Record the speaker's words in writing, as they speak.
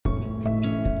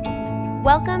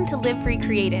Welcome to Live Free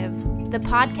Creative, the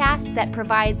podcast that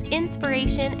provides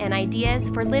inspiration and ideas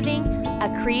for living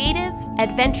a creative,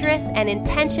 adventurous, and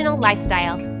intentional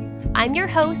lifestyle. I'm your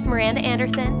host, Miranda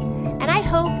Anderson, and I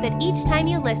hope that each time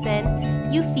you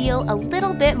listen, you feel a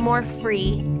little bit more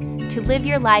free to live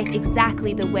your life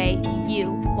exactly the way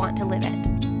you want to live it.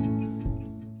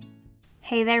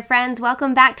 Hey there, friends.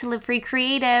 Welcome back to Live Free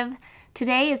Creative.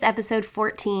 Today is episode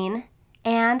 14,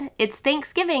 and it's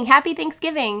Thanksgiving. Happy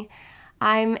Thanksgiving.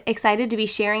 I'm excited to be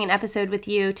sharing an episode with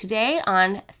you today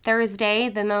on Thursday,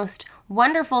 the most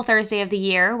wonderful Thursday of the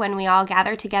year, when we all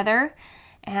gather together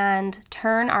and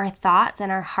turn our thoughts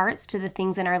and our hearts to the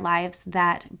things in our lives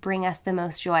that bring us the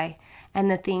most joy and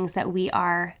the things that we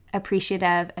are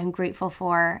appreciative and grateful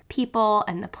for, people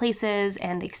and the places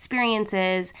and the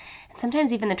experiences, and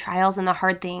sometimes even the trials and the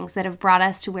hard things that have brought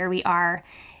us to where we are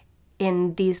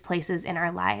in these places in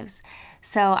our lives.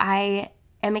 So I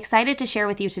am excited to share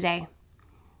with you today.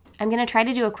 I'm going to try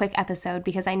to do a quick episode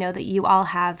because I know that you all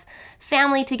have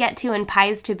family to get to and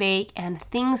pies to bake and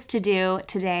things to do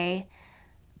today,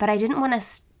 but I didn't want to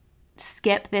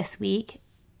skip this week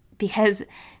because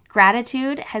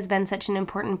gratitude has been such an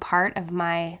important part of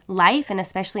my life, and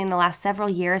especially in the last several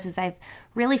years as I've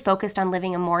really focused on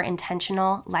living a more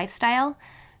intentional lifestyle.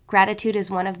 Gratitude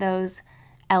is one of those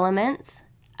elements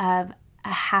of a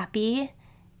happy,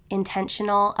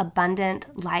 intentional,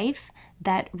 abundant life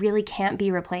that really can't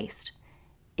be replaced.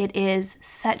 It is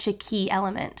such a key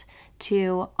element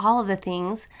to all of the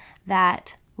things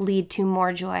that lead to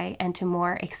more joy and to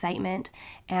more excitement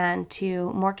and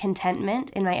to more contentment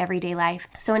in my everyday life.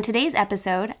 So in today's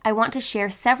episode, I want to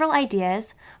share several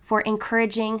ideas for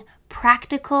encouraging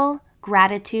practical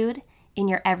gratitude in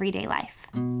your everyday life.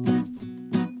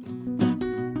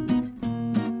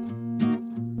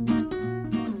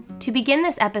 To begin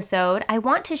this episode, I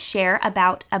want to share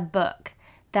about a book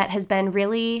that has been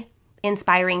really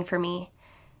inspiring for me.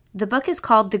 The book is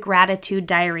called The Gratitude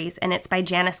Diaries, and it's by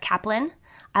Janice Kaplan.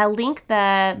 I'll link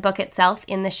the book itself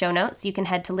in the show notes. You can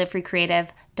head to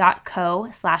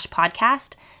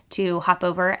livefreecreative.co/podcast to hop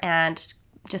over and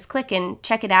just click and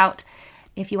check it out.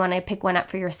 If you want to pick one up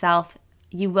for yourself,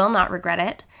 you will not regret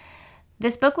it.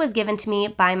 This book was given to me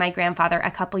by my grandfather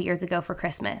a couple years ago for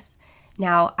Christmas.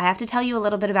 Now, I have to tell you a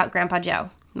little bit about Grandpa Joe.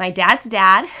 My dad's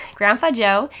dad, Grandpa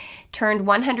Joe, turned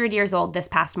 100 years old this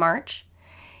past March.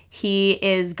 He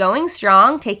is going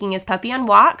strong, taking his puppy on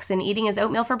walks and eating his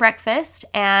oatmeal for breakfast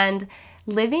and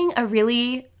living a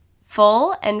really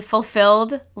full and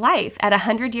fulfilled life at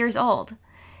 100 years old.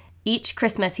 Each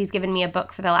Christmas, he's given me a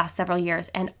book for the last several years,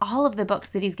 and all of the books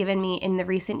that he's given me in the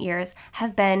recent years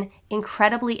have been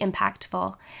incredibly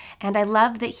impactful. And I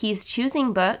love that he's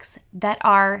choosing books that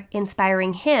are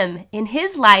inspiring him in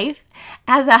his life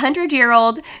as a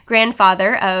 100-year-old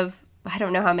grandfather of, I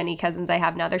don't know how many cousins I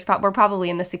have now. We're probably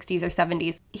in the 60s or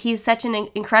 70s. He's such an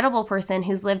incredible person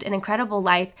who's lived an incredible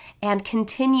life and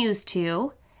continues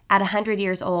to, at 100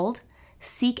 years old,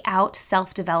 seek out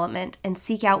self-development and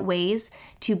seek out ways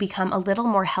to become a little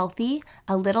more healthy,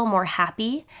 a little more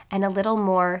happy, and a little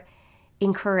more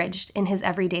encouraged in his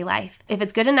everyday life. If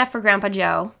it's good enough for Grandpa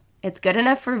Joe, it's good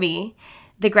enough for me.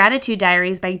 The Gratitude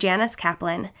Diaries by Janice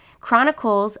Kaplan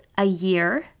chronicles a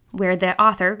year where the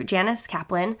author, Janice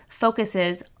Kaplan,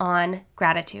 focuses on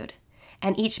gratitude.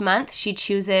 And each month she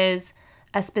chooses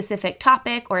a specific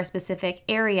topic or a specific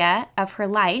area of her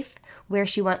life where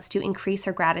she wants to increase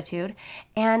her gratitude.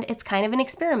 And it's kind of an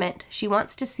experiment. She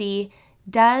wants to see,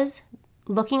 does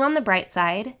looking on the bright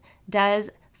side, does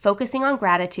focusing on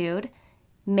gratitude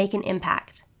make an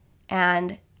impact?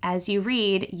 And as you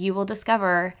read, you will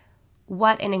discover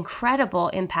what an incredible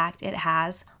impact it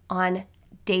has on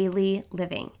daily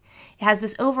living. It has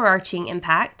this overarching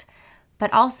impact,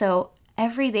 but also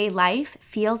everyday life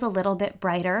feels a little bit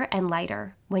brighter and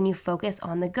lighter when you focus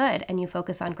on the good and you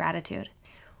focus on gratitude.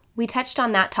 We touched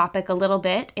on that topic a little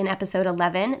bit in episode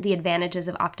 11, The Advantages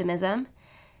of Optimism,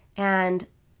 and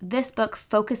this book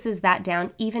focuses that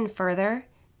down even further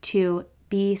to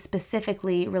be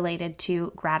specifically related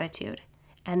to gratitude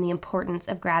and the importance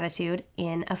of gratitude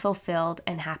in a fulfilled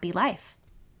and happy life.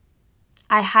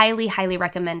 I highly, highly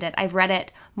recommend it. I've read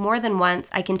it more than once.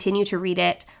 I continue to read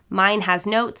it. Mine has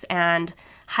notes and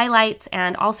highlights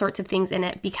and all sorts of things in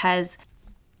it because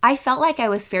I felt like I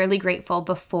was fairly grateful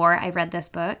before I read this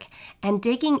book, and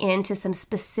digging into some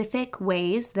specific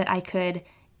ways that I could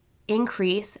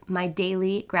increase my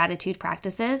daily gratitude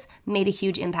practices made a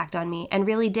huge impact on me and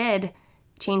really did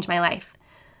change my life.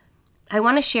 I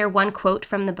want to share one quote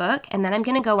from the book, and then I'm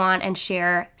going to go on and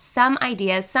share some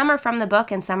ideas. Some are from the book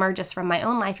and some are just from my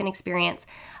own life and experience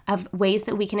of ways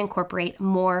that we can incorporate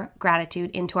more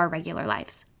gratitude into our regular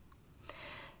lives.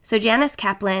 So Janice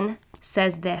Kaplan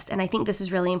says this, and I think this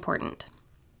is really important.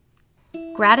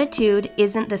 Gratitude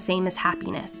isn't the same as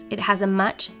happiness. It has a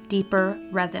much deeper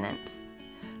resonance.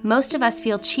 Most of us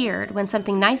feel cheered when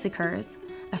something nice occurs.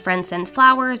 A friend sends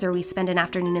flowers or we spend an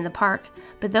afternoon in the park,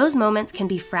 but those moments can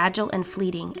be fragile and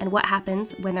fleeting, and what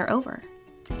happens when they're over?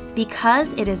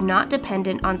 Because it is not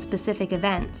dependent on specific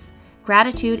events,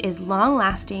 gratitude is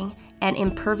long-lasting and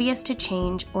impervious to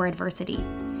change or adversity.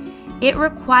 It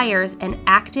requires an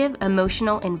active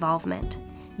emotional involvement.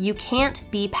 You can't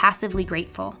be passively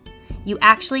grateful. You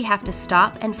actually have to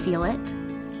stop and feel it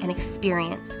and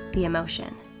experience the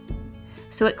emotion.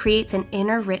 So it creates an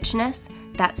inner richness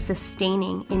that's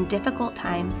sustaining in difficult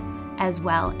times as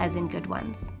well as in good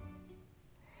ones.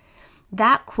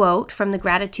 That quote from the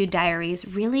Gratitude Diaries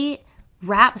really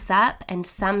wraps up and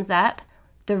sums up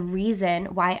the reason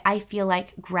why I feel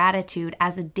like gratitude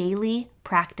as a daily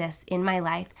practice in my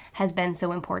life has been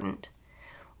so important.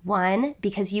 One,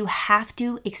 because you have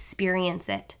to experience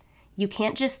it. You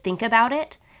can't just think about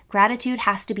it. Gratitude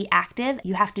has to be active.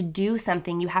 You have to do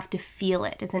something. You have to feel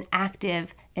it. It's an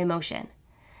active emotion.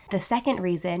 The second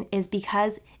reason is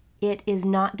because it is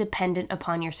not dependent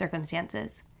upon your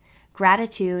circumstances.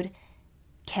 Gratitude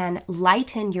can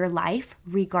lighten your life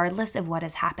regardless of what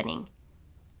is happening.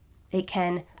 It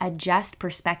can adjust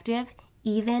perspective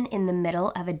even in the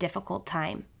middle of a difficult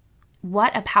time.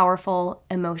 What a powerful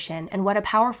emotion and what a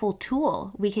powerful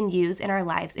tool we can use in our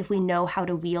lives if we know how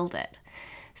to wield it.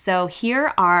 So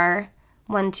here are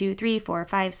 1, 2, 3, 4,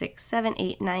 5, 6, 7,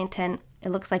 8, 9, 10. It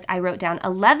looks like I wrote down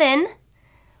 11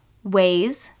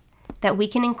 ways that we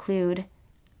can include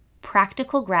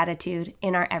practical gratitude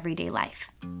in our everyday life.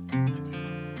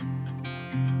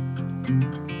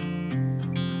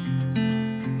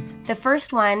 The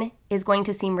first one is going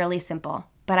to seem really simple,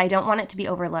 but I don't want it to be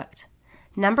overlooked.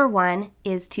 Number 1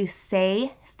 is to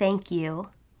say thank you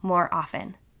more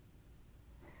often.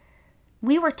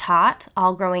 We were taught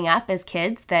all growing up as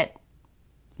kids that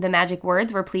the magic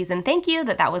words were please and thank you,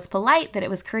 that was polite, that it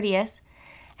was courteous.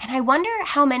 And I wonder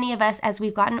how many of us as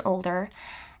we've gotten older,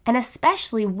 and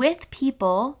especially with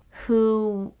people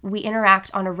who we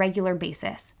interact on a regular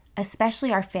basis,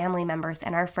 especially our family members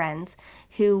and our friends,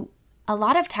 who a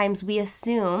lot of times we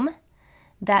assume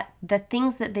that the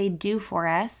things that they do for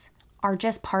us are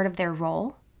just part of their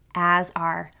role as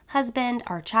our husband,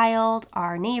 our child,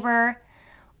 our neighbor.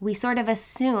 We sort of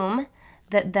assume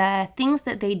that the things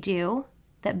that they do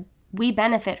that we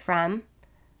benefit from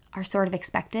are sort of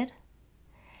expected.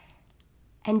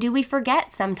 And do we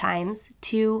forget sometimes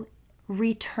to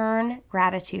return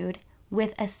gratitude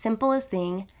with as simple a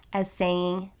thing as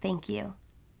saying thank you?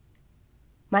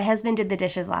 My husband did the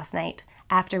dishes last night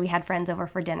after we had friends over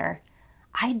for dinner.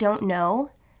 I don't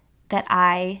know that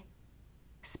I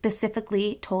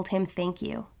specifically told him thank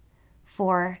you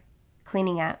for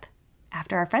cleaning up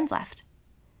after our friends left.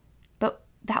 But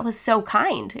that was so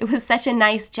kind. It was such a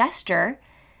nice gesture,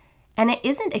 and it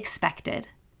isn't expected.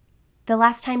 The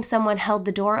last time someone held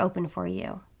the door open for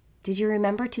you, did you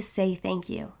remember to say thank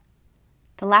you?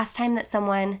 The last time that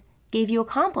someone gave you a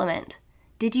compliment,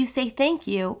 did you say thank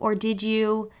you, or did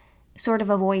you sort of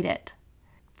avoid it?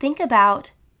 Think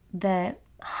about the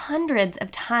hundreds of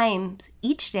times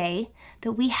each day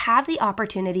that we have the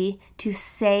opportunity to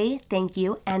say thank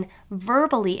you and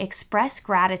verbally express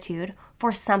gratitude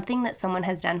for something that someone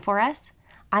has done for us.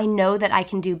 I know that I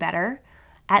can do better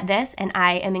at this, and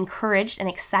I am encouraged and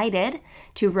excited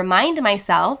to remind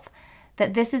myself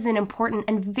that this is an important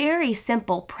and very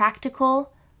simple,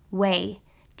 practical way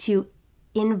to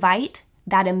invite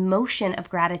that emotion of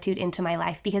gratitude into my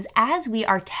life. Because as we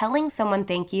are telling someone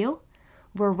thank you,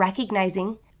 we're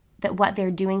recognizing that what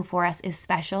they're doing for us is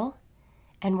special,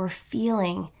 and we're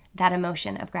feeling that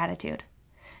emotion of gratitude.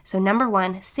 So number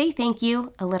 1, say thank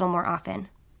you a little more often.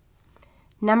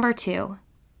 Number 2,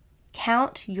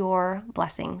 count your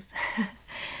blessings.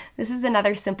 This is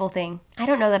another simple thing. I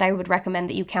don't know that I would recommend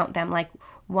that you count them like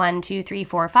 1, 2, 3,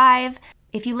 4, 5.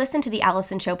 If you listen to the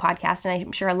Allison Show podcast, and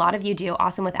I'm sure a lot of you do,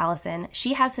 Awesome with Allison,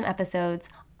 she has some episodes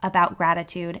about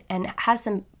gratitude and has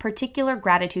some particular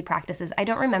gratitude practices. I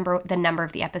don't remember the number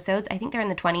of the episodes. I think they're in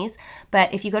the 20s,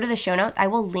 but if you go to the show notes, I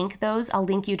will link those. I'll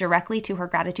link you directly to her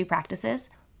gratitude practices.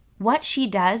 What she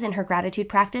does in her gratitude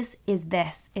practice is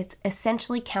this. It's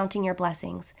essentially counting your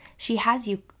blessings. She has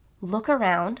you look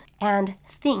around and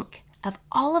think of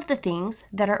all of the things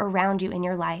that are around you in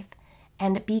your life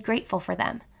and be grateful for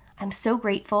them. I'm so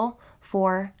grateful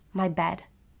for my bed.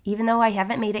 Even though I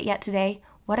haven't made it yet today,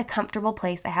 what a comfortable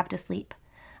place I have to sleep.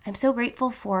 I'm so grateful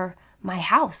for my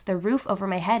house, the roof over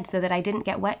my head, so that I didn't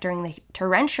get wet during the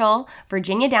torrential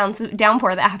Virginia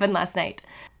downpour that happened last night.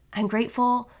 I'm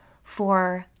grateful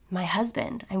for my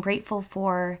husband. I'm grateful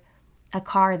for a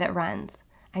car that runs.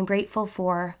 I'm grateful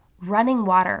for running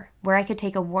water where I could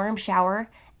take a warm shower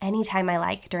anytime I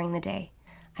like during the day.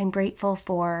 I'm grateful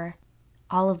for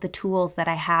all of the tools that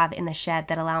I have in the shed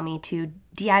that allow me to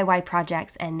DIY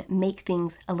projects and make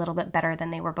things a little bit better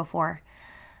than they were before.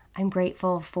 I'm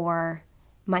grateful for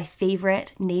my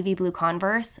favorite navy blue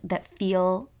Converse that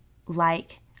feel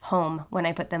like home when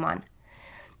I put them on.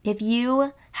 If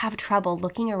you have trouble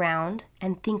looking around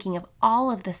and thinking of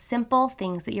all of the simple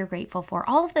things that you're grateful for,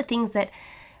 all of the things that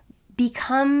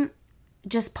become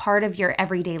just part of your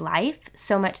everyday life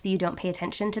so much that you don't pay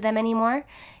attention to them anymore,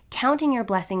 counting your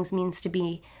blessings means to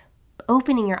be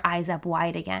opening your eyes up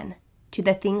wide again to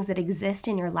the things that exist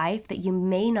in your life that you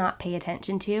may not pay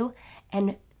attention to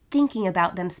and thinking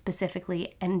about them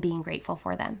specifically and being grateful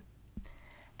for them.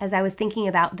 As I was thinking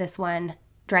about this one,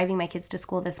 driving my kids to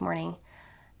school this morning,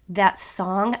 that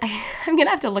song, I'm going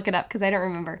to have to look it up because I don't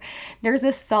remember. There's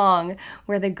a song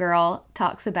where the girl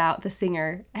talks about the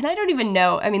singer, and I don't even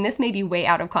know. I mean, this may be way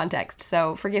out of context,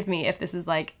 so forgive me if this is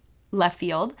like left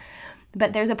field.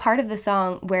 But there's a part of the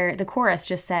song where the chorus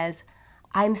just says,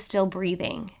 I'm still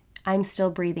breathing. I'm still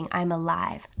breathing. I'm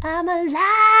alive. I'm alive.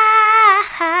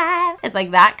 It's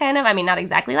like that kind of, I mean, not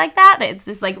exactly like that, but it's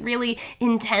this like really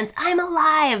intense, I'm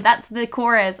alive. That's the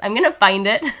chorus. I'm going to find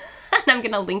it. And I'm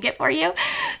going to link it for you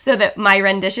so that my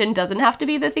rendition doesn't have to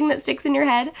be the thing that sticks in your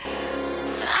head.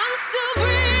 I'm still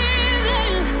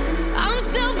breathing. I'm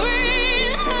still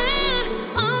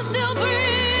breathing. I'm still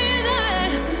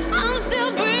breathing. I'm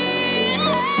still breathing.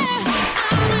 I'm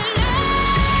alive.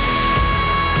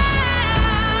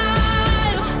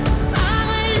 I'm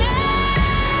alive.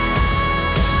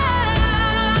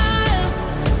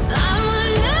 I'm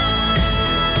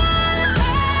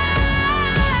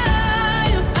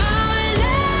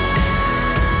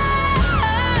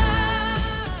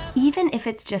alive. Even if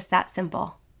it's just that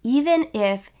simple, even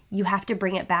if you have to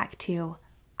bring it back to,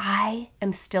 I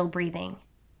am still breathing,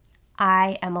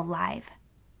 I am alive.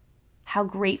 How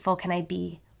grateful can I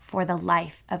be for the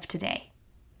life of today?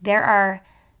 There are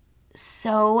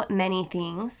so many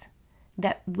things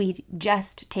that we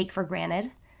just take for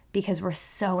granted because we're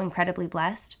so incredibly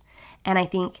blessed. And I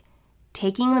think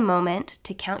taking the moment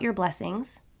to count your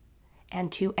blessings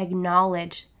and to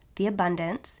acknowledge the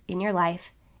abundance in your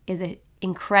life is an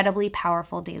incredibly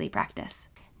powerful daily practice.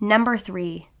 Number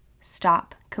 3,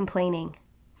 stop complaining.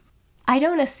 I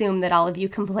don't assume that all of you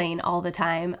complain all the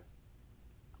time.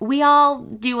 We all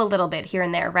do a little bit here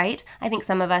and there, right? I think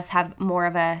some of us have more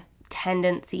of a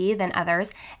tendency than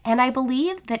others. And I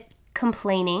believe that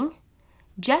complaining,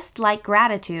 just like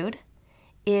gratitude,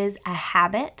 is a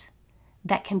habit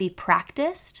that can be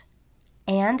practiced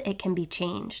and it can be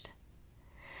changed.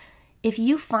 If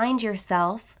you find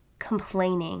yourself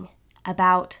complaining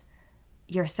about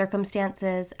your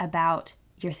circumstances, about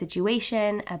your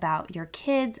situation, about your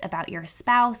kids, about your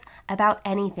spouse, about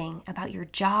anything, about your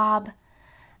job,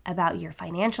 about your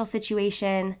financial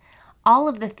situation, all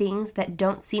of the things that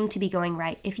don't seem to be going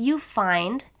right, if you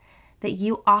find that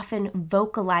you often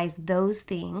vocalize those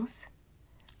things,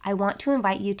 I want to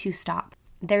invite you to stop.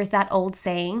 There's that old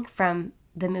saying from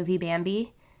the movie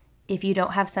Bambi, if you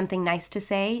don't have something nice to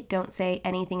say, don't say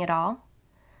anything at all.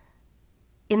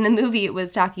 In the movie, it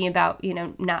was talking about,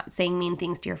 not saying mean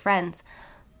things to your friends.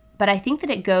 But I think that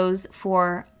it goes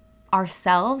for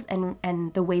ourselves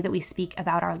and the way that we speak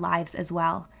about our lives as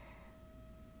well.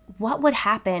 What would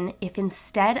happen if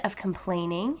instead of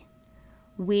complaining,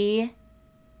 we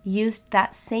used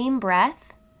that same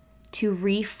breath to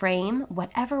reframe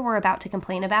whatever we're about to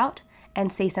complain about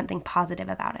and say something positive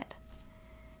about it?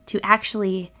 To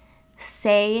actually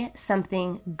say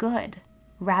something good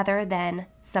rather than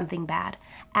something bad.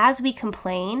 As we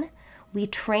complain, we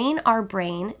train our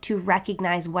brain to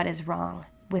recognize what is wrong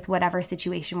with whatever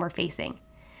situation we're facing.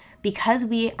 Because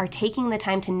we are taking the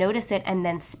time to notice it and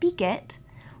then speak it,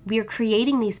 we are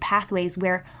creating these pathways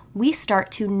where we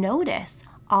start to notice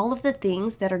all of the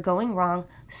things that are going wrong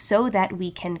so that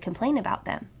we can complain about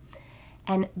them.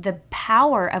 And the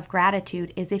power of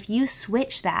gratitude is if you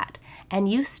switch that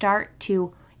and you start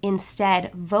to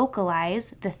instead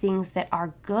vocalize the things that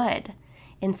are good,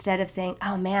 instead of saying,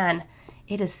 oh man,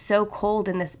 it is so cold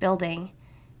in this building,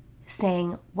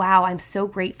 saying, wow, I'm so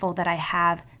grateful that I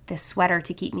have this sweater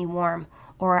to keep me warm,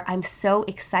 or I'm so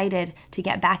excited to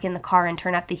get back in the car and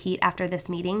turn up the heat after this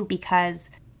meeting because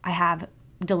I have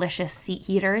delicious seat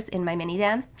heaters in my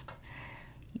minivan.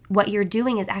 What you're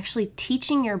doing is actually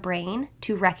teaching your brain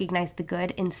to recognize the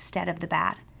good instead of the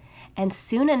bad. And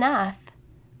soon enough,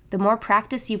 the more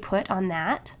practice you put on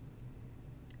that,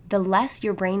 the less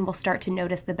your brain will start to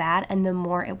notice the bad and the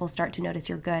more it will start to notice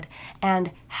your good. And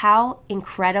how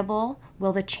incredible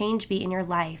will the change be in your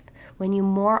life when you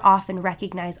more often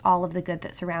recognize all of the good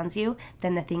that surrounds you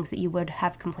than the things that you would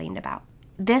have complained about.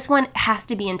 This one has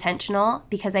to be intentional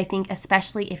because I think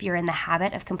especially if you're in the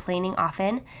habit of complaining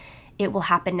often, it will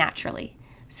happen naturally.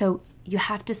 So you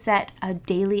have to set a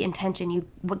daily intention. You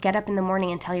get up in the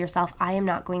morning and tell yourself, I am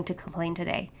not going to complain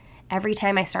today. Every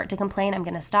time I start to complain, I'm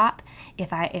going to stop.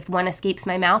 If one escapes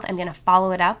my mouth, I'm going to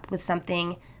follow it up with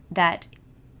something that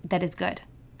is good.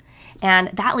 And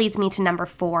that leads me to number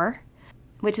 4,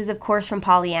 which is of course from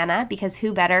Pollyanna, because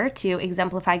who better to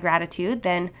exemplify gratitude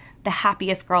than the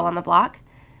happiest girl on the block?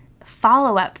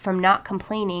 Follow up from not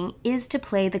complaining is to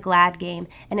play the glad game.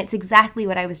 And it's exactly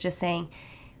what I was just saying.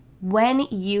 When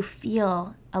you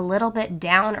feel a little bit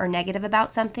down or negative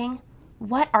about something,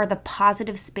 what are the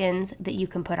positive spins that you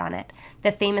can put on it?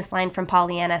 The famous line from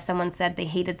Pollyanna, someone said they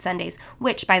hated Sundays,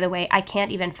 which, by the way, I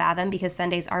can't even fathom because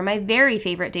Sundays are my very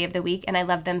favorite day of the week, and I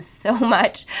love them so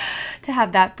much to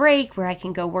have that break where I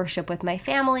can go worship with my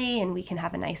family and we can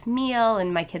have a nice meal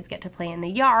and my kids get to play in the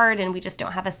yard and we just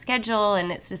don't have a schedule,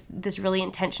 and it's just this really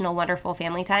intentional, wonderful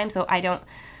family time. So I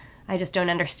just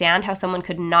don't understand how someone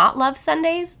could not love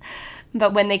Sundays.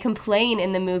 But when they complain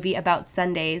in the movie about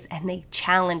Sundays and they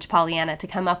challenge Pollyanna to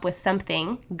come up with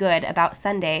something good about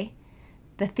Sunday,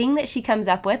 the thing that she comes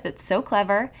up with that's so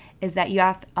clever is that you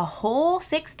have a whole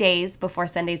 6 days before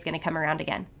Sunday's going to come around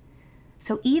again.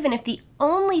 So even if the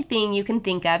only thing you can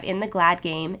think of in the glad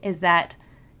game is that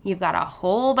you've got a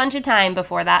whole bunch of time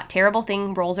before that terrible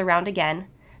thing rolls around again,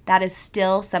 that is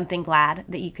still something glad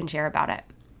that you can share about it.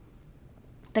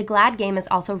 The glad game is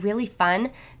also really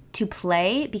fun to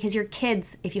play because your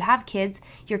kids, if you have kids,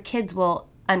 your kids will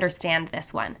understand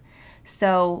this one.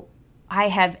 So I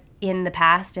have in the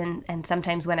past, and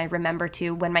sometimes when I remember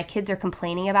to, when my kids are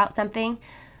complaining about something,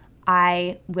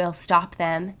 I will stop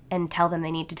them and tell them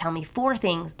they need to tell me 4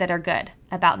 things that are good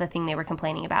about the thing they were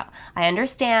complaining about. I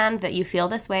understand that you feel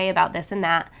this way about this and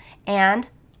that, and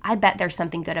I bet there's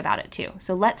something good about it too.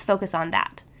 So let's focus on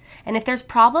that. And if there's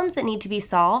problems that need to be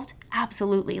solved,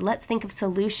 absolutely, let's think of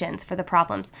solutions for the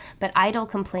problems. But idle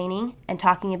complaining and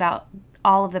talking about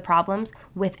all of the problems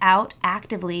without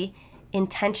actively,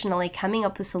 intentionally coming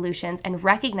up with solutions and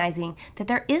recognizing that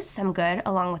there is some good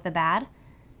along with the bad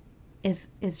is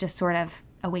just sort of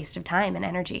a waste of time and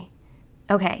energy.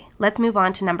 Okay, let's move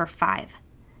on to number 5.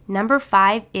 Number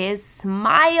 5 is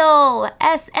smile.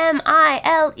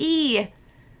 S-M-I-L-E.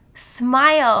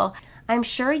 Smile. I'm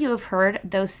sure you have heard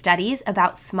those studies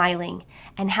about smiling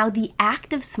and how the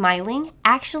act of smiling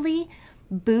actually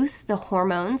boosts the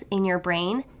hormones in your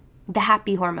brain, the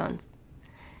happy hormones.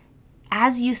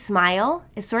 As you smile,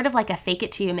 it's sort of like a fake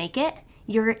it till you make it.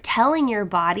 You're telling your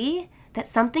body that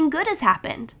something good has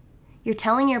happened. You're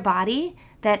telling your body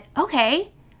that,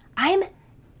 okay,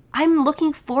 I'm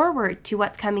looking forward to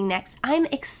what's coming next. I'm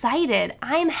excited.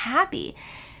 I'm happy.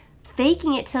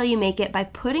 Faking it till you make it by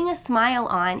putting a smile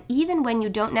on, even when you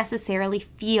don't necessarily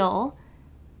feel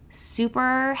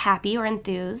super happy or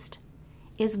enthused,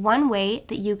 is one way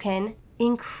that you can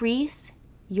increase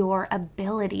your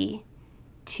ability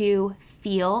to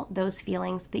feel those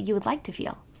feelings that you would like to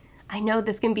feel. I know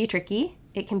this can be tricky.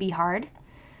 It can be hard.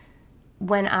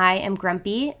 When I am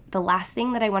grumpy, the last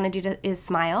thing that I want to do is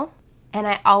smile. And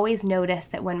I always notice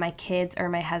that when my kids or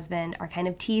my husband are kind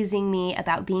of teasing me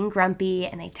about being grumpy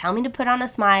and they tell me to put on a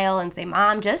smile and say,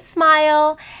 Mom, just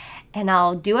smile. And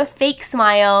I'll do a fake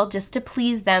smile just to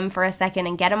please them for a second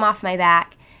and get them off my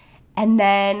back. And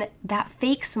then that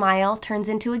fake smile turns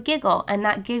into a giggle, and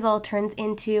that giggle turns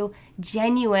into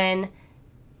genuine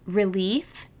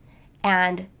relief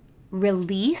and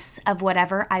release of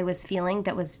whatever I was feeling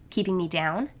that was keeping me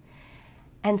down.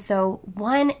 And so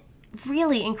one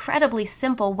really incredibly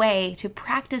simple way to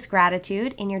practice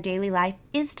gratitude in your daily life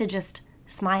is to just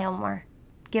smile more.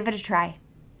 Give it a try.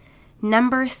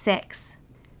 Number 6,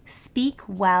 speak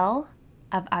well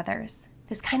of others.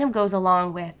 This kind of goes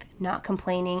along with not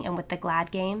complaining and with the glad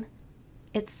game.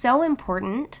 It's so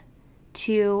important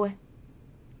to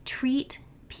treat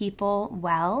people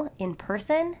well in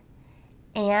person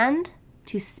and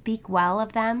to speak well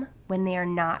of them when they are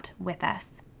not with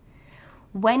us.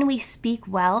 When we speak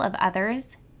well of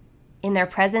others in their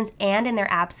presence and in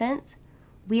their absence,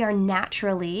 we are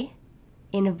naturally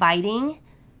inviting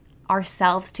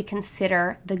ourselves to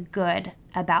consider the good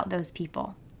about those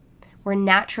people. We're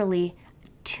naturally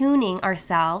tuning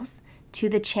ourselves to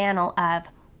the channel of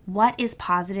what is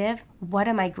positive, what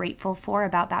am I grateful for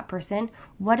about that person,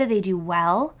 what do they do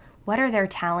well, what are their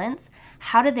talents,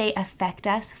 how do they affect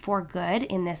us for good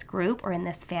in this group or in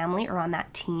this family or on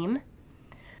that team.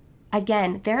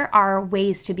 Again, there are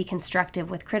ways to be constructive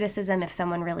with criticism if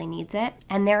someone really needs it.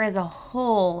 And there is a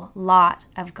whole lot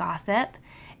of gossip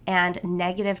and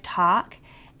negative talk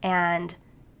and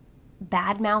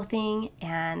bad-mouthing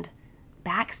and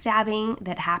backstabbing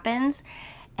that happens,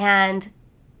 and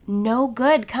no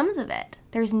good comes of it.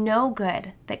 There's no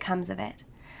good that comes of it.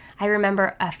 I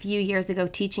remember a few years ago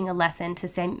teaching a lesson to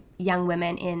some young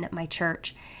women in my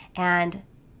church and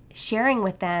sharing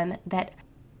with them that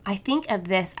I think of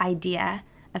this idea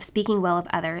of speaking well of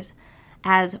others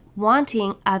as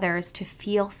wanting others to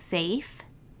feel safe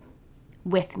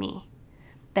with me.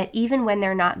 That even when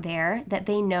they're not there, that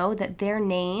they know that their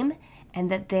name and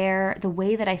that the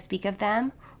way that I speak of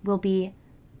them will be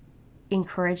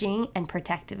encouraging and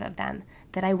protective of them.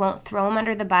 That I won't throw them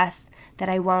under the bus, that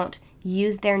I won't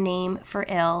use their name for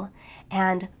ill.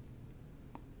 And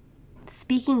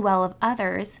speaking well of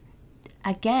others,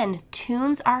 again,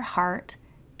 tunes our heart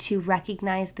to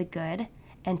recognize the good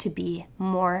and to be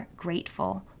more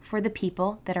grateful for the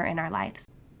people that are in our lives.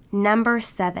 Number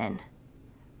 7,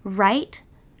 write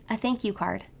a thank you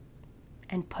card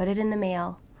and put it in the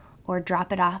mail or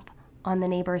drop it off on the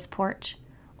neighbor's porch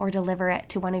or deliver it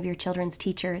to one of your children's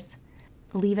teachers.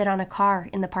 Leave it on a car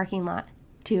in the parking lot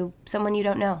to someone you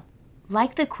don't know.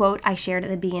 Like the quote I shared at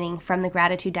the beginning from the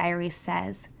Gratitude Diaries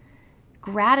says,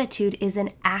 gratitude is an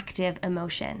active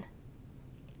emotion.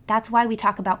 That's why we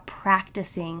talk about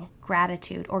practicing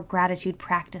gratitude or gratitude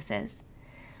practices.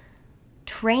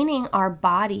 Training our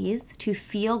bodies to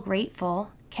feel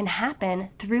grateful can happen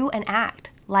through an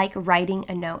act like writing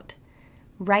a note.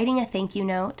 Writing a thank you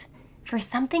note for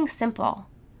something simple.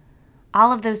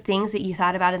 All of those things that you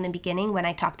thought about in the beginning when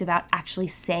I talked about actually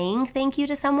saying thank you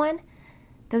to someone,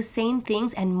 those same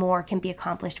things and more can be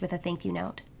accomplished with a thank you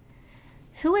note.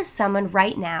 Who is someone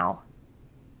right now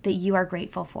that you are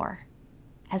grateful for?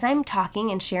 As I'm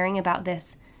talking and sharing about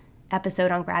this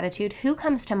episode on gratitude, who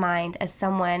comes to mind as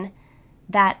someone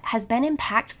that has been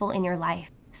impactful in your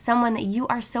life? Someone that you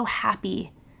are so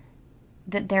happy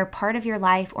that they're part of your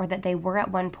life or that they were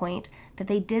at one point, that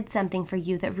they did something for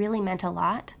you that really meant a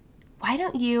lot? Why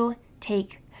don't you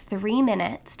take 3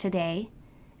 minutes today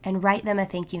and write them a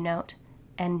thank you note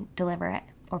and deliver it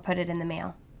or put it in the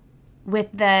mail?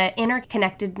 With the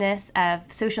interconnectedness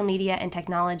of social media and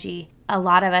technology, a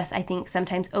lot of us, I think,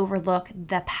 sometimes overlook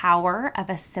the power of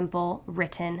a simple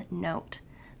written note,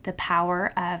 the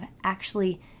power of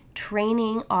actually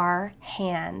training our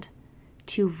hand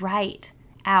to write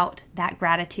out that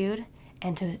gratitude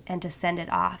and to send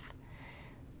it off.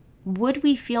 Would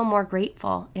we feel more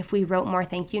grateful if we wrote more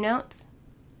thank you notes?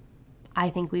 I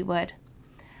think we would.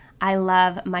 I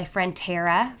love my friend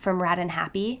Tara from Rad and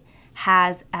Happy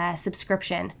has a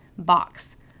subscription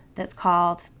box that's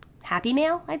called Happy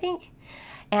Mail, I think.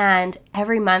 And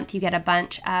every month you get a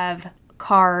bunch of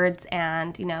cards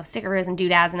and, stickers and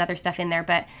doodads and other stuff in there.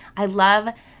 But I love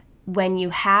when you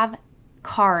have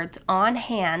cards on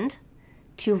hand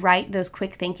to write those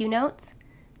quick thank you notes,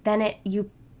 then you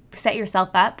set yourself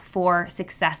up for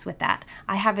success with that.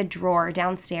 I have a drawer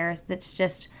downstairs that's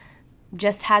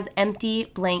just has empty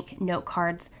blank note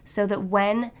cards so that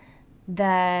when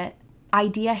the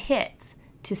idea hits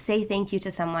to say thank you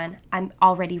to someone, I'm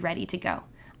already ready to go.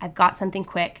 I've got something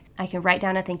quick. I can write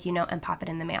down a thank you note and pop it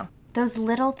in the mail. Those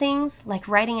little things like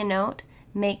writing a note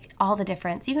make all the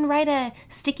difference. You can write a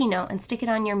sticky note and stick it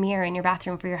on your mirror in your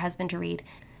bathroom for your husband to read.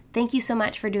 Thank you so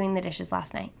much for doing the dishes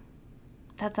last night.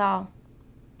 That's all.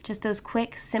 Just those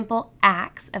quick, simple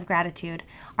acts of gratitude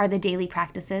are the daily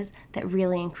practices that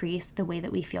really increase the way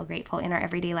that we feel grateful in our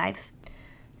everyday lives.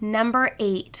 Number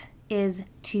 8 is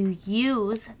to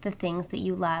use the things that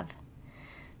you love.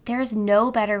 There's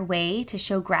no better way to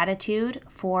show gratitude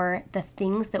for the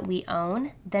things that we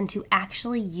own than to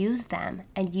actually use them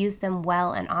and use them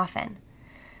well and often.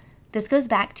 This goes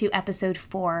back to episode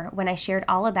 4 when I shared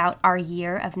all about our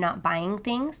year of not buying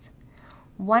things.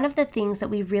 One of the things that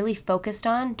we really focused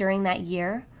on during that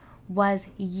year was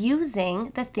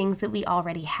using the things that we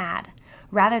already had.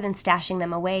 Rather than stashing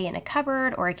them away in a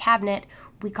cupboard or a cabinet,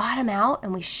 we got them out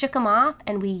and we shook them off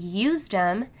and we used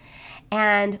them,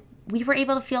 and we were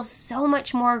able to feel so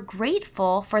much more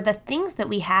grateful for the things that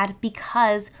we had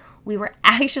because we were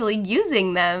actually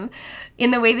using them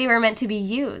in the way they were meant to be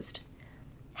used.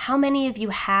 How many of you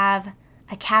have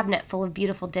a cabinet full of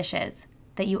beautiful dishes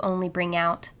that you only bring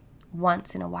out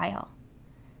once in a while?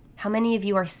 How many of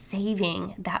you are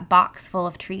saving that box full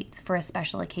of treats for a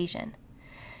special occasion?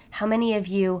 How many of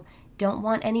you don't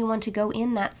want anyone to go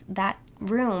in that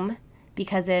room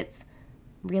because it's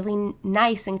really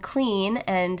nice and clean,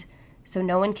 and so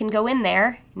no one can go in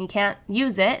there and you can't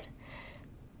use it?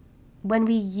 When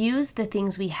we use the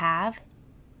things we have,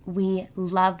 we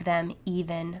love them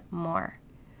even more.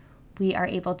 We are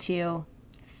able to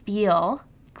feel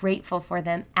grateful for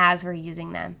them as we're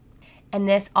using them. And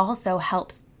this also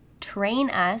helps train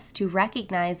us to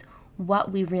recognize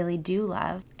what we really do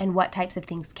love and what types of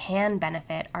things can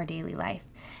benefit our daily life.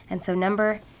 And so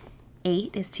number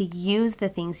 8 is to use the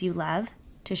things you love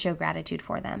to show gratitude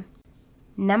for them.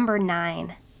 Number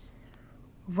 9,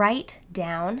 write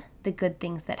down the good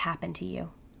things that happen to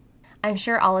you. I'm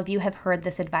sure all of you have heard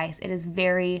this advice. It is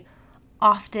very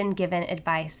often given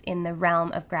advice in the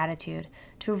realm of gratitude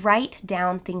to write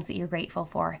down things that you're grateful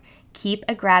for. Keep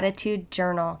a gratitude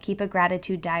journal, keep a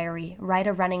gratitude diary, write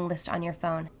a running list on your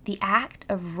phone. The act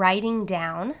of writing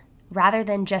down, rather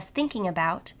than just thinking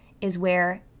about, is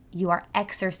where you are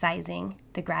exercising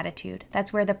the gratitude.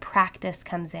 That's where the practice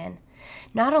comes in.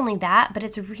 Not only that, but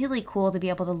it's really cool to be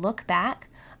able to look back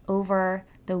over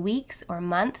the weeks or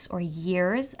months or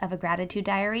years of a gratitude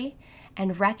diary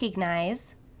and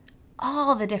recognize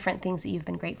all the different things that you've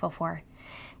been grateful for.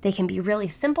 They can be really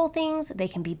simple things, they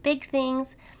can be big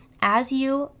things. As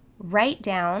you write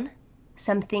down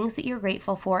some things that you're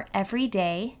grateful for every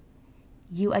day,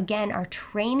 you again are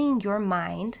training your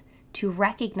mind to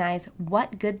recognize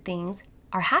what good things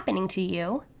are happening to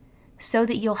you so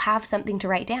that you'll have something to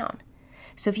write down.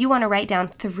 So if you want to write down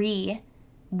 3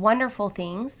 wonderful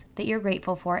things that you're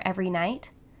grateful for every night,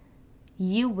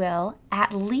 you will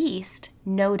at least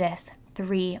notice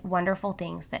 3 wonderful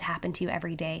things that happen to you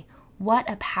every day. What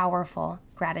a powerful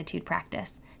gratitude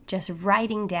practice. Just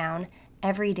writing down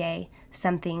every day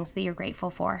some things that you're grateful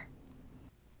for.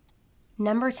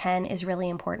 Number 10 is really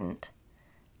important.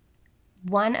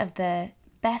 One of the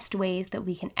best ways that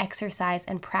we can exercise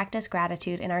and practice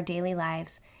gratitude in our daily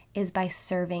lives is by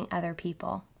serving other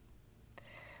people.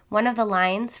 One of the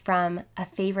lines from a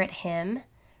favorite hymn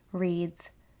reads,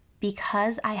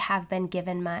 "Because I have been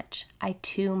given much, I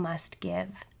too must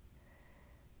give."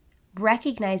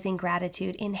 Recognizing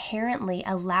gratitude inherently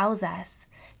allows us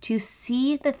to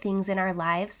see the things in our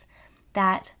lives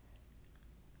that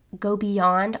go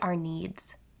beyond our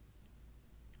needs.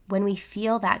 When we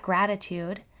feel that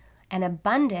gratitude and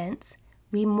abundance,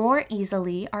 we more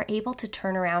easily are able to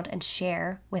turn around and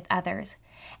share with others.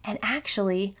 And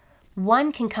actually,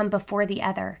 one can come before the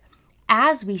other.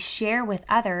 As we share with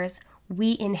others,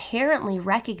 we inherently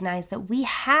recognize that we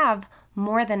have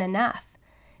more than enough.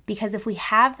 Because if we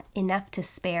have enough to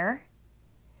spare,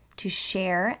 to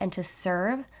share and to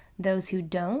serve those who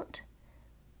don't,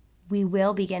 we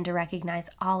will begin to recognize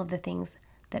all of the things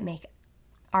that make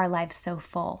our lives so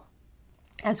full.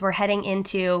 As we're heading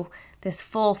into this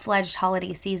full-fledged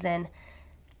holiday season,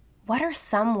 what are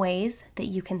some ways that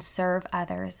you can serve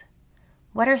others?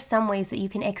 What are some ways that you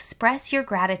can express your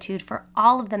gratitude for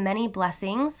all of the many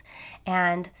blessings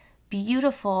and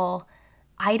beautiful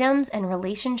items and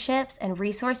relationships and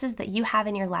resources that you have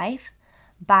in your life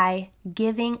by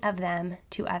giving of them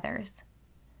to others?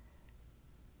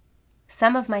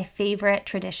 Some of my favorite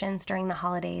traditions during the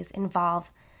holidays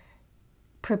involve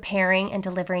preparing and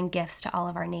delivering gifts to all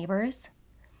of our neighbors,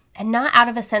 and not out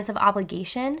of a sense of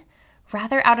obligation,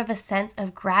 rather out of a sense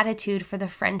of gratitude for the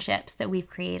friendships that we've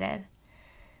created.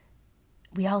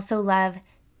 We also love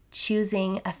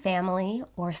choosing a family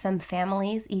or some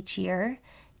families each year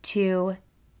to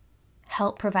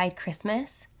help provide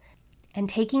Christmas, and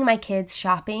taking my kids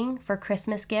shopping for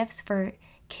Christmas gifts for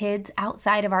kids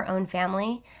outside of our own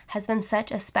family has been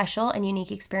such a special and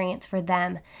unique experience for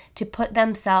them to put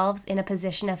themselves in a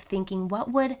position of thinking, what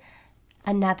would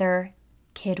another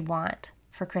kid want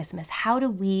for Christmas? How do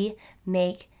we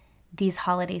make these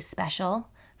holidays special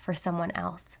for someone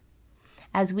else?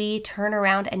 As we turn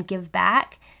around and give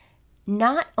back,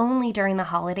 not only during the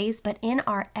holidays, but in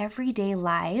our everyday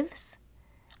lives,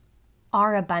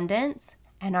 our abundance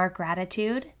and our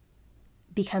gratitude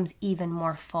becomes even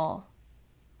more full.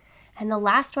 And the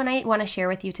last one I want to share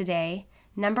with you today,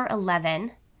 number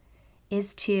 11,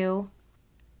 is to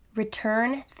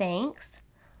return thanks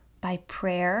by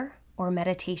prayer or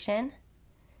meditation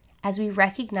as we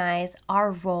recognize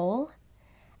our role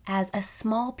as a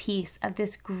small piece of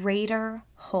this greater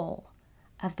whole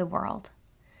of the world.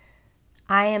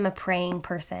 I am a praying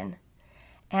person,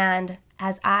 and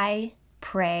as I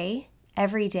pray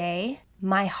every day,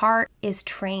 my heart is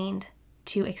trained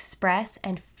to express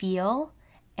and feel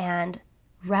and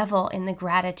revel in the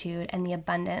gratitude and the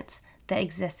abundance that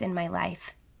exists in my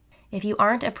life. If you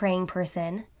aren't a praying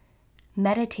person,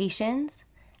 meditations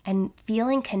and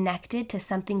feeling connected to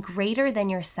something greater than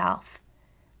yourself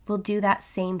will do that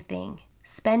same thing.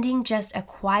 Spending just a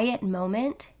quiet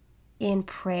moment in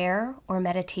prayer or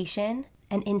meditation,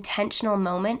 an intentional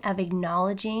moment of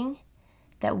acknowledging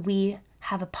that we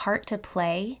have a part to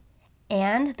play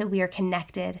and that we are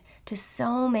connected to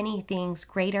so many things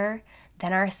greater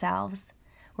than ourselves.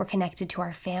 We're connected to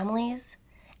our families,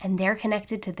 and they're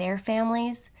connected to their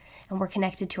families, and we're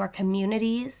connected to our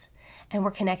communities, and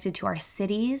we're connected to our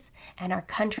cities and our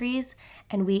countries,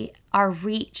 and our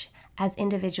reach as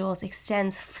individuals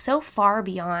extends so far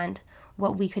beyond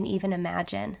what we can even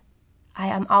imagine. I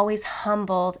am always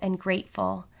humbled and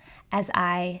grateful as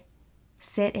I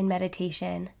sit in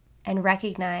meditation and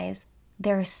recognize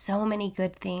there are so many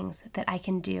good things that I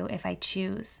can do if I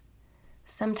choose.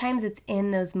 Sometimes it's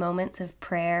in those moments of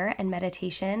prayer and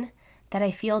meditation that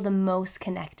I feel the most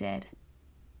connected.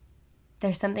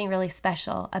 There's something really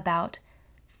special about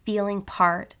feeling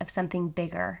part of something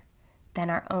bigger than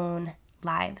our own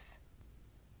lives.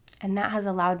 And that has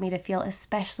allowed me to feel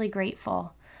especially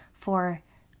grateful for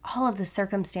all of the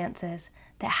circumstances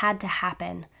that had to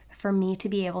happen for me to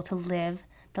be able to live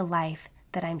the life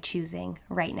that I'm choosing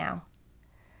right now.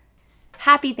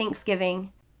 Happy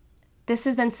Thanksgiving! This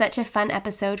has been such a fun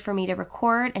episode for me to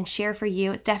record and share for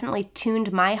you. It's definitely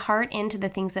tuned my heart into the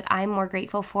things that I'm more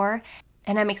grateful for,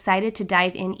 and I'm excited to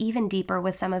dive in even deeper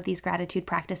with some of these gratitude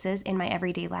practices in my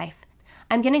everyday life.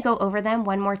 I'm going to go over them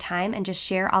one more time and just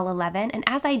share all 11, and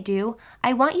as I do,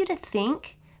 I want you to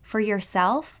think for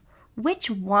yourself, which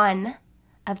one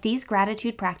of these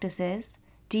gratitude practices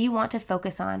do you want to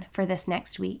focus on for this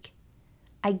next week?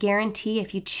 I guarantee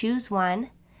if you choose one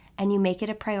and you make it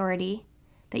a priority,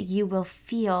 that you will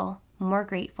feel more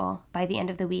grateful by the end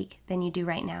of the week than you do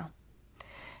right now.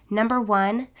 Number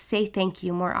 1, say thank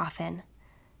you more often.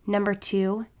 Number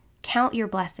 2, count your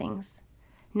blessings.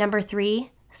 Number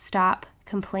 3, stop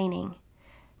complaining.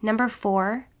 Number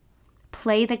 4,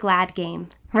 play the glad game.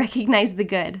 Recognize the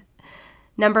good.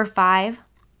 Number 5,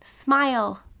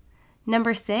 smile.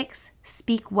 Number 6,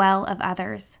 speak well of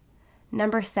others.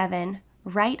 Number 7,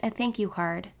 write a thank you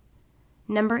card.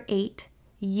 Number 8,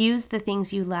 use the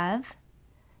things you love.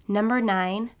 Number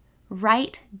 9,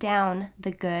 write down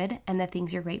the good and the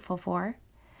things you're grateful for.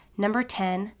 Number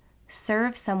 10,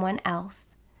 serve someone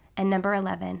else. And number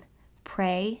 11,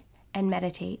 pray and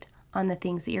meditate on the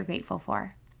things that you're grateful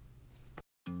for.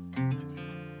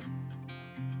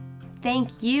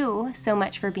 Thank you so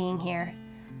much for being here.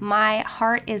 My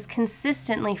heart is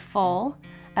consistently full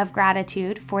of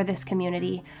gratitude for this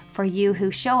community, for you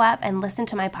who show up and listen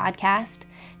to my podcast,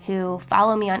 who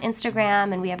follow me on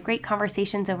Instagram, and we have great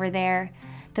conversations over there.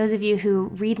 Those of you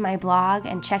who read my blog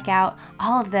and check out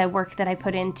all of the work that I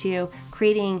put into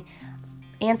creating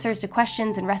answers to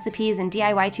questions and recipes and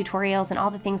DIY tutorials and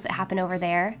all the things that happen over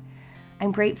there.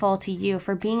 I'm grateful to you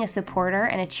for being a supporter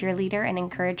and a cheerleader and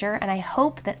encourager, and I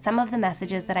hope that some of the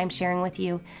messages that I'm sharing with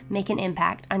you make an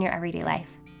impact on your everyday life.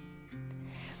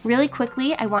 Really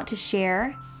quickly, I want to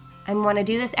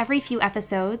do this every few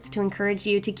episodes to encourage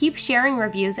you to keep sharing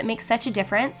reviews. It makes such a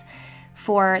difference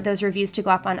for those reviews to go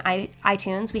up on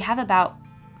iTunes. We have about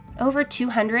over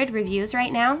 200 reviews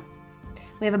right now.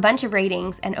 We have a bunch of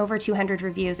ratings and over 200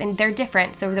 reviews, and they're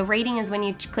different. So the rating is when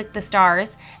you click the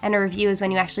stars, and a review is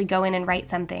when you actually go in and write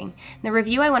something. The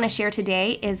review I want to share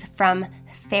today is from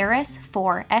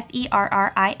Ferris4,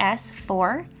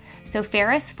 Ferris4. So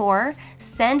Ferris4,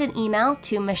 send an email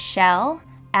to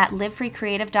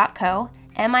Michelle@livefreecreative.co,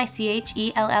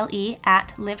 Michelle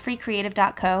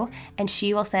 @livefreecreative.co, and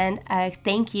she will send a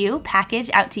thank you package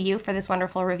out to you for this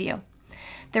wonderful review.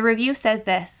 The review says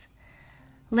this: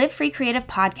 Live Free Creative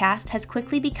Podcast has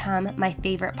quickly become my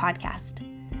favorite podcast.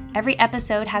 Every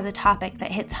episode has a topic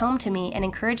that hits home to me and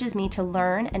encourages me to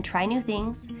learn and try new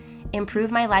things,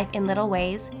 improve my life in little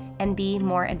ways, and be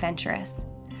more adventurous.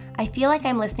 I feel like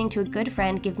I'm listening to a good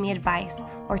friend give me advice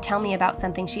or tell me about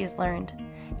something she has learned.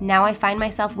 Now I find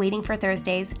myself waiting for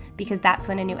Thursdays because that's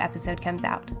when a new episode comes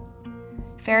out.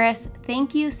 Ferris,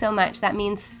 thank you so much.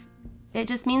 It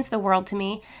just means the world to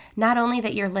me. Not only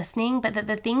that you're listening, but that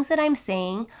the things that I'm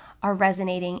saying are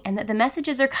resonating and that the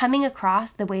messages are coming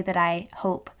across the way that I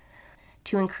hope,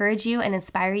 to encourage you and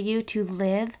inspire you to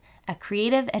live a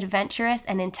creative, adventurous,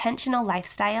 and intentional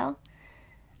lifestyle.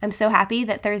 I'm so happy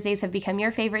that Thursdays have become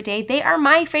your favorite day. They are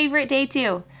my favorite day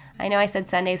too. I know I said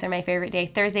Sundays are my favorite day.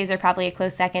 Thursdays are probably a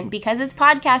close second because it's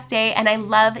podcast day, and I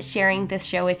love sharing this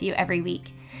show with you every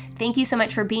week. Thank you so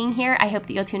much for being here. I hope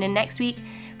that you'll tune in next week.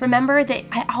 Remember that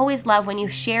I always love when you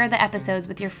share the episodes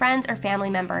with your friends or family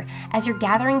member. As you're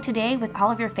gathering today with all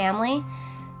of your family,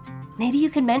 maybe you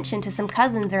can mention to some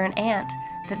cousins or an aunt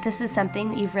that this is something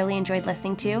that you've really enjoyed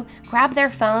listening to. Grab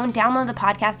their phone, download the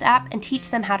podcast app, and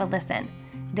teach them how to listen.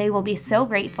 They will be so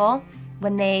grateful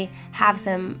when they have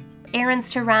some errands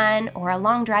to run or a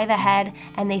long drive ahead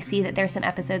and they see that there's some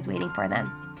episodes waiting for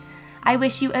them. I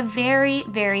wish you a very,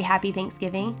 very happy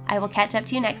Thanksgiving. I will catch up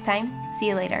to you next time. See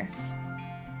you later.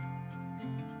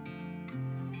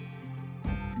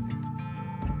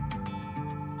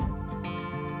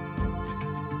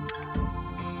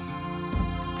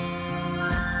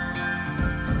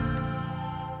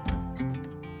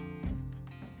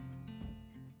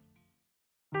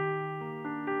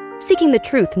 Seeking the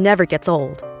truth never gets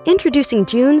old. Introducing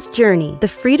June's Journey, the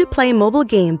free-to-play mobile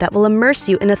game that will immerse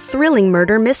you in a thrilling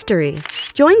murder mystery.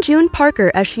 Join June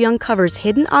Parker as she uncovers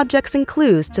hidden objects and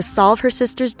clues to solve her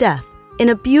sister's death in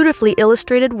a beautifully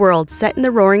illustrated world set in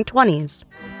the Roaring '20s.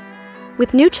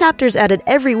 With new chapters added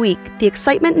every week, the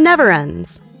excitement never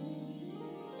ends.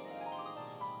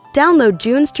 Download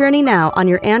June's Journey now on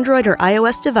your Android or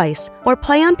iOS device, or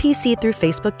play on PC through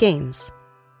Facebook Games.